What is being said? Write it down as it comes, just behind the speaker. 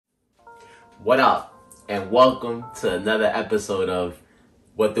What up? And welcome to another episode of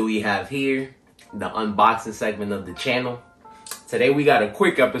What Do We Have Here? The unboxing segment of the channel. Today we got a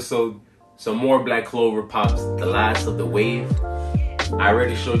quick episode, some more Black Clover Pops, the last of the wave. I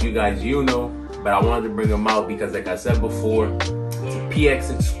already showed you guys but I wanted to bring them out because like I said before, it's a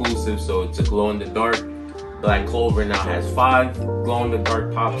PX exclusive, so it's a glow-in-the-dark. Black Clover now has 5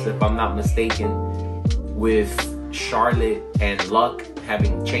 glow-in-the-dark pops, if I'm not mistaken, with Charlotte and Luck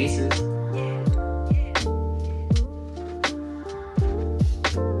having chases.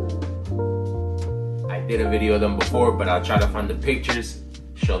 I did a video of them before, but I'll try to find the pictures,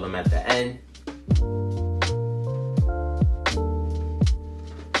 show them at the end.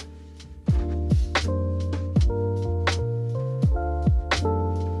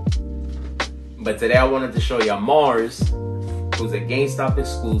 But today I wanted to show you Mars, who's a GameStop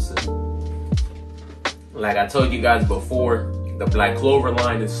exclusive. Like I told you guys before, the Black Clover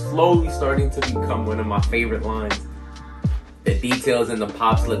line is slowly starting to become one of my favorite lines. The details in the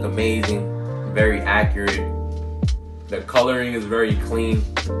pops look amazing, very accurate. The coloring is very clean.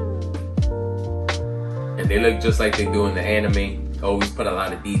 And they look just like they do in the anime. They always put a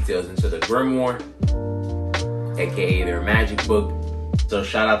lot of details into the Grimoire, aka their magic book. So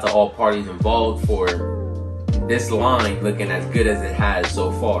shout out to all parties involved for this line looking as good as it has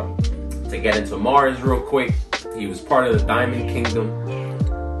so far. To get into Mars real quick, he was part of the Diamond Kingdom.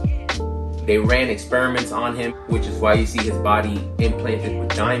 They ran experiments on him, which is why you see his body implanted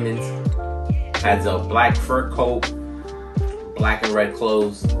with diamonds. Has a black fur coat, black and red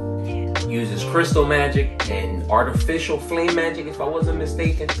clothes, uses crystal magic and artificial flame magic if I wasn't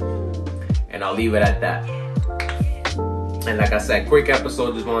mistaken. And I'll leave it at that. And like I said, quick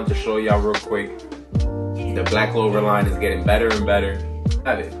episode, just wanted to show y'all real quick. The Black Clover line is getting better and better.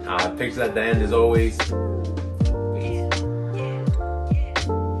 Have it. Pictures at the end as always.